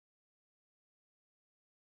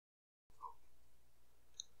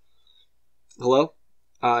Hello,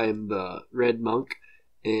 I'm the Red Monk,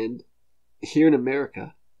 and here in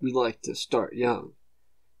America, we like to start young.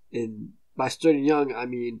 And by starting young, I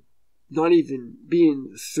mean not even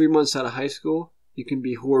being 3 months out of high school, you can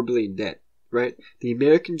be horribly in debt, right? The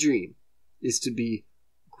American dream is to be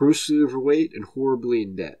grossly overweight and horribly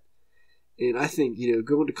in debt. And I think,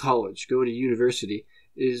 going to college, going to university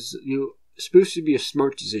is, supposed to be a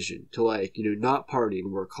smart decision to not party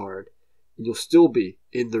and work hard. And you'll still be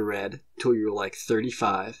in the red till you're like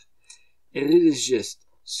 35. And it is just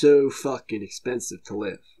so fucking expensive to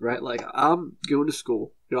live, right? Like, I'm going to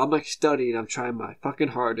school, I'm like studying, I'm trying my fucking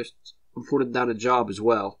hardest, I'm putting down a job as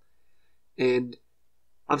well. And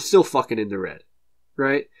I'm still fucking in the red,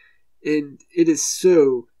 right? And it is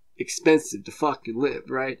so expensive to fucking live,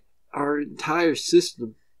 right? Our entire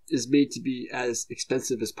system is made to be as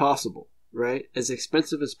expensive as possible, right? As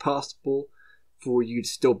expensive as possible for you to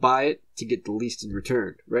still buy it to get the least in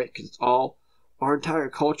return, right? Because our entire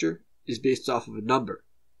culture is based off of a number,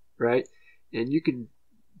 right? And you can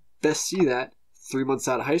best see that 3 months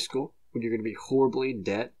out of high school when you're going to be horribly in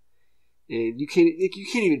debt, and you can't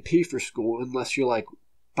even pay for school unless you're like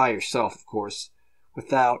by yourself, of course,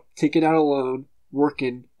 without taking out a loan,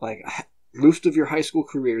 working like most of your high school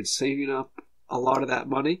career and saving up a lot of that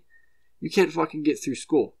money. You can't fucking get through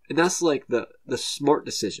school, and that's like the smart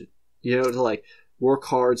decision, to like work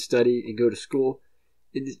hard, study, and go to school.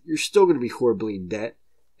 And you're still going to be horribly in debt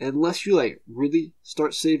unless you like really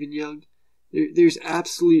start saving young. There's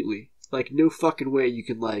absolutely like no fucking way you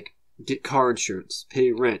can like get car insurance,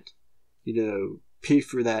 pay rent, pay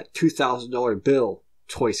for that $2,000 bill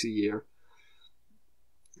twice a year.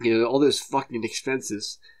 All those fucking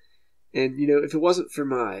expenses. And if it wasn't for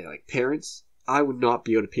my like parents, I would not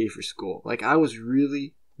be able to pay for school. Like, I was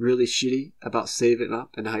really, really shitty about saving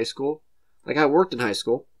up in high school. Like, I worked in high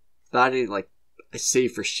school, but I didn't I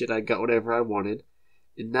saved for shit. I got whatever I wanted.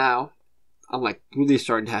 And now I'm like really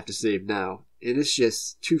starting to have to save now, and it's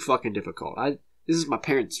just too fucking difficult. This is my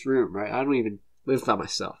parents' room, right? I don't even live by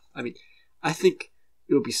myself. I mean, I think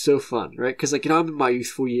it would be so fun, right? Because I'm in my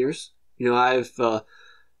youthful years. I've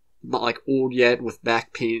not like old yet with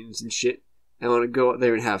back pains and shit. I want to go out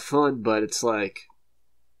there and have fun, but it's like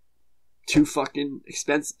too fucking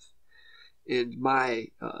expensive. And my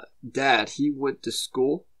dad, he went to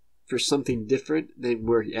school for something different than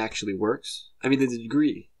where he actually works. I mean, the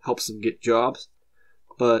degree helps him get jobs,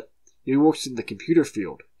 but he works in the computer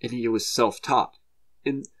field, and he was self-taught.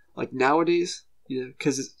 And like nowadays,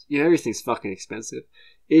 because everything's fucking expensive,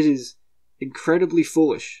 it is incredibly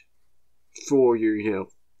foolish for your,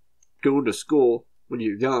 going to school when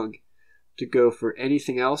you're young to go for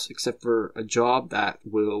anything else except for a job that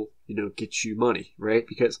will, get you money, right?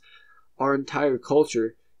 Because our entire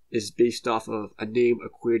culture is based off of a name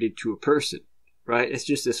equated to a person, right? It's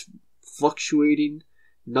just this fluctuating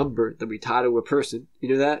number that we tie to a person.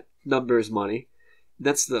 That number is money.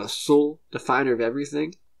 That's the sole definer of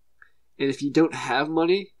everything. And if you don't have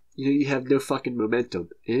money, you have no fucking momentum.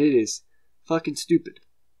 And it is fucking stupid.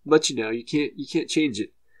 But you can't change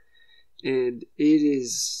it. And it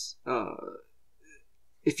is,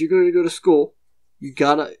 if you're going to go to school,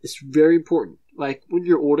 it's very important. Like, when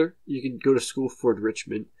you're older, you can go to school for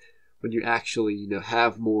enrichment when you actually,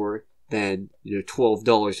 have more than,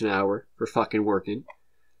 $12 an hour for fucking working.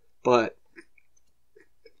 But,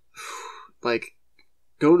 like,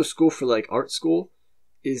 going to school for, like, art school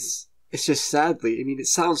it's just sadly, I mean, it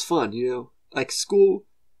sounds fun, like, school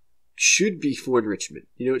should be for enrichment.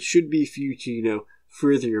 It should be for you to,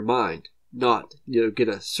 further your mind, not, get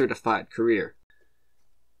a certified career.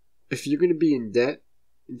 If you're going to be in debt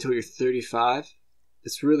until you're 35,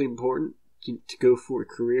 it's really important to go for a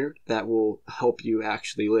career that will help you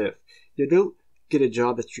actually live. Don't get a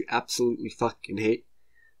job that you absolutely fucking hate.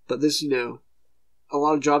 But there's, a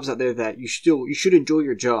lot of jobs out there that you should enjoy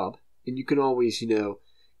your job, and you can always,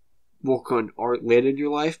 work on art later in your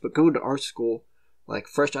life. But going to art school, like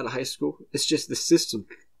fresh out of high school, it's just the system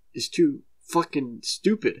is too fucking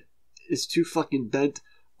stupid. It's too fucking bent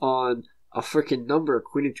on a freaking number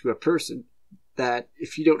equated to a person that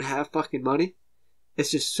if you don't have fucking money,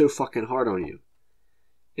 it's just so fucking hard on you.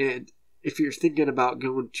 And if you're thinking about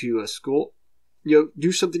going to a school,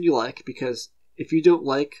 do something you like, because if you don't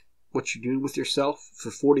like what you're doing with yourself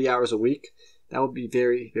for 40 hours a week, that would be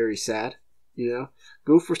very, very sad.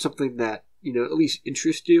 Go for something that, at least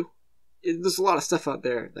interests you. There's a lot of stuff out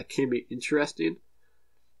there that can be interesting,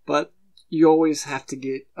 but you always have to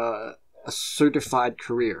get a certified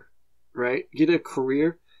career, right? Get a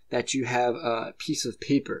career that you have a piece of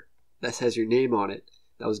paper that has your name on it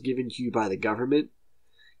that was given to you by the government,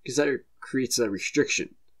 because that creates a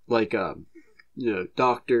restriction. Like,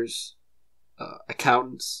 doctors,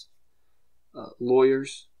 accountants,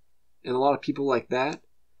 lawyers, and a lot of people like that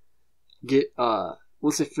get,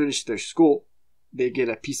 once they finish their school, they get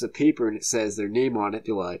a piece of paper and it says their name on it.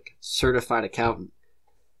 They're like certified accountant.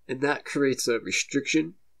 And that creates a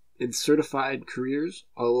restriction, and certified careers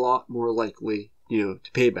are a lot more likely, to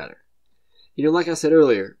pay better. Like I said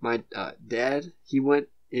earlier, my dad, he went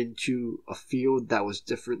into a field that was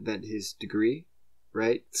different than his degree,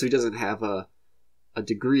 right? So he doesn't have a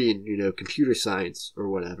degree in, computer science or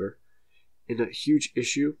whatever. And a huge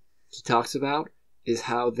issue he talks about is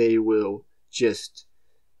how they will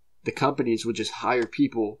the companies will just hire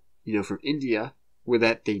people, from India, where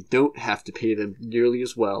that they don't have to pay them nearly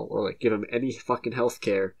as well or like give them any fucking health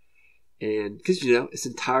care. And because, it's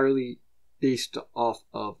entirely based off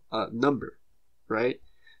of a number, right?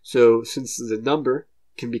 So since the number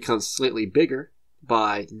can become slightly bigger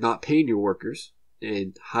by not paying your workers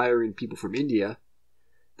and hiring people from India,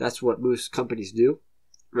 that's what most companies do,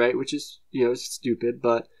 right? Which is, it's stupid,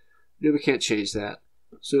 but we can't change that.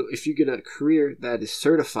 So if you get a career that is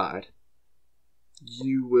certified,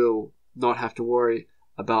 you will not have to worry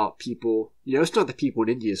about people. It's not the people in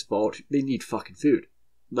India's fault. They need fucking food.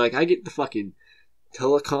 Like, I get the fucking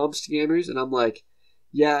telecom scammers, and I'm like,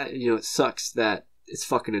 yeah, it sucks that it's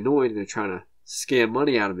fucking annoying and they're trying to scam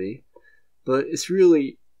money out of me, but it's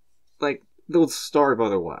really, like, they'll starve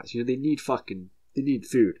otherwise. They need food.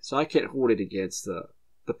 So I can't hold it against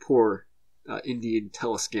the poor Indian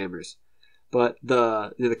telescammers. But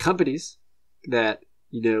the companies that,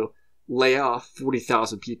 lay off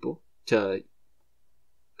 40,000 people to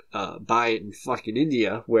buy it in fucking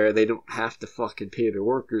India, where they don't have to fucking pay their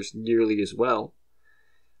workers nearly as well,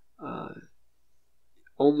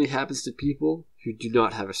 only happens to people who do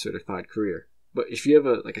not have a certified career. But if you have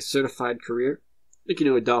a certified career, like,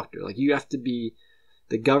 a doctor, like, you have to be,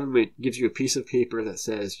 the government gives you a piece of paper that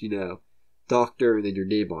says, doctor, and then your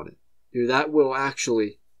name on it.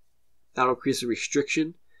 That'll create a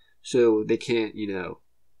restriction, so they can't,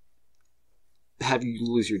 have you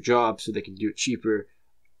lose your job, so they can do it cheaper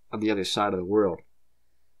on the other side of the world.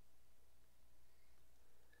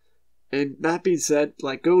 And that being said,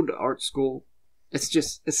 like, going to art school, it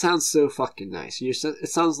sounds so fucking nice. It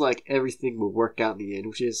sounds like everything will work out in the end,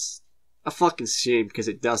 which is a fucking shame because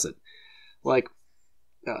it doesn't. Like,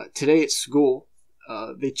 today at school,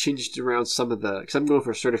 they changed around some of because I'm going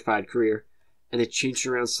for a certified career, and they changed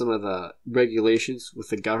around some of the regulations with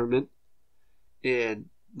the government, and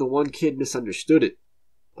the one kid misunderstood it.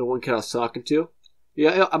 The one kid I was talking to,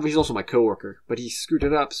 he's also my coworker, but he screwed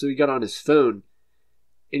it up, so he got on his phone,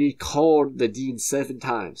 and he called the dean 7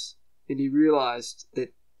 times, and he realized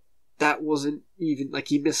that wasn't even, like,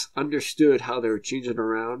 he misunderstood how they were changing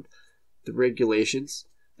around the regulations.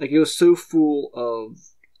 Like, it was so full of,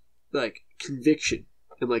 like, conviction,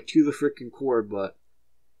 and, like, to the freaking core, but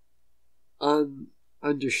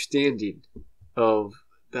understanding of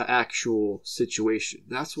the actual situation.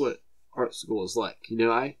 That's what art school is like. You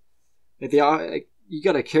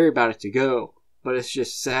gotta care about it to go, but it's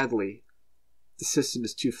just, sadly, the system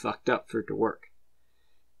is too fucked up for it to work.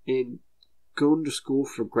 And going to school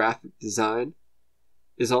for graphic design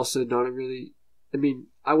is also not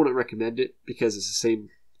I wouldn't recommend it because it's the same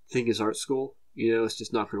thing as art school. It's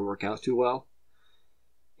just not going to work out too well.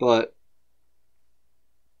 But,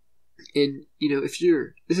 and,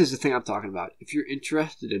 this is the thing I'm talking about. If you're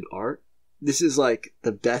interested in art, this is, like,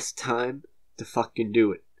 the best time to fucking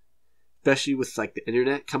do it. Especially with, like, the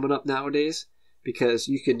internet coming up nowadays. Because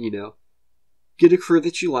you can, get a career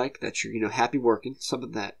that you like, that you're, happy working,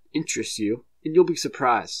 something that interests you, and you'll be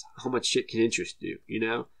surprised how much shit can interest you,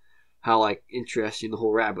 How, like, interesting the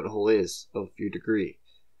whole rabbit hole is of your degree.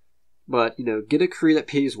 But, get a career that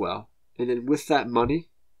pays well, and then with that money,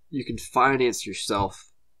 you can finance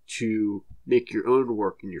yourself to make your own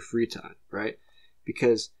work in your free time, right?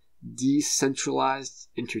 Because decentralized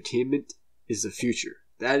entertainment is the future.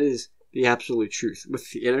 That is the absolute truth. With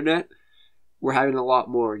the internet, we're having a lot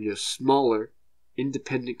more, smaller,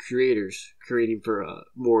 independent creators creating for a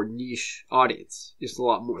more niche audience. Just a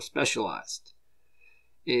lot more specialized.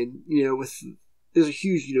 And, there's a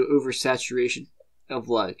huge, oversaturation of,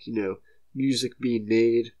 like, music being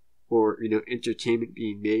made or, entertainment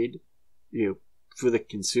being made, for the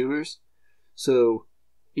consumers. So,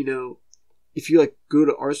 if you, like, go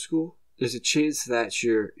to art school, there's a chance that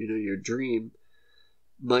your dream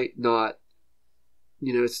might not,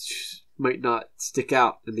 might not stick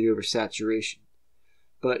out in the oversaturation.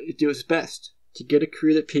 But it do its best to get a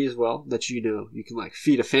career that pays well, that you can, like,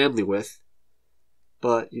 feed a family with.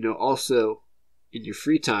 But, also in your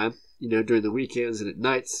free time, during the weekends and at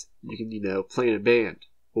nights, you can, play in a band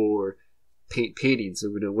or paint paintings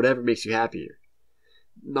or whatever makes you happier.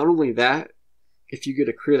 Not only that, if you get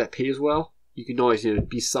a career that pays well, you can always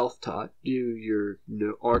be self-taught, do your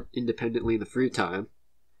art independently in the free time,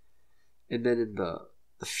 and then in the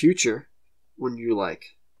future, when you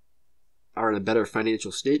are in a better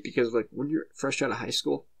financial state, because when you're fresh out of high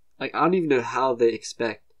school, I don't even know how they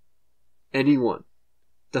expect anyone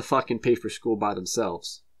to fucking pay for school by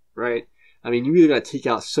themselves, right? I mean, you either gotta take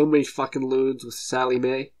out so many fucking loans with Sally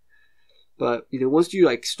Mae, but once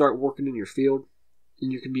you start working in your field,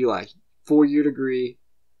 and you can be 4-year degree,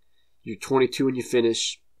 you're 22 when you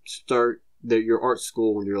finish, start your art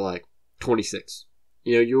school when you're 26.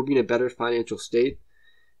 You'll be in a better financial state,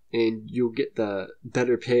 and you'll get the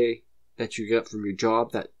better pay that you get from your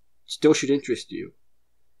job that still should interest you.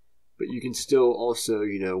 But you can still also,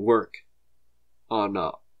 work on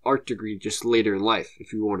an art degree just later in life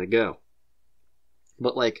if you want to go.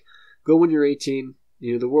 But go when you're 18.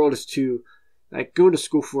 The world is too, going to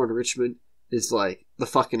school for enrichment is the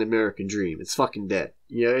fucking American dream. It's fucking dead.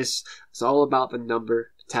 It's all about the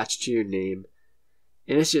number attached to your name.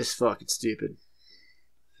 And it's just fucking stupid.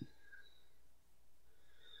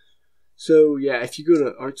 So yeah, if you go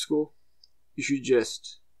to art school, you should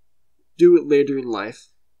just do it later in life,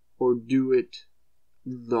 or do it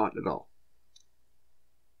not at all.